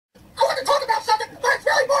talk about something, but it's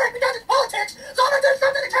really boring because it's politics, so I'm gonna do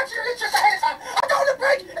something to capture your interest ahead of time. I'm going to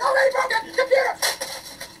break an already broken computer.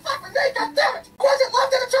 Fuck with me, goddammit! I wasn't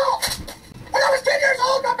loved at all! When I was 10 years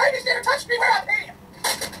old, my babysitter touched me where I pee.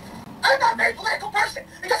 I'm not a very political person,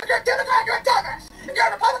 because if you're a Democrat, you're a dumbass. If you're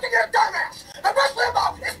a Republican, you're a dumbass. And Rush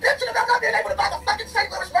Limbaugh is bitching about not being able to buy the fucking St.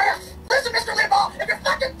 Louis Rams. Listen, Mr. Limbaugh, if you're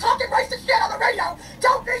fucking talking racist shit on the radio,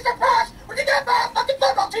 don't be surprised when you get by a fucking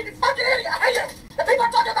football team, you fucking idiot. I hate you.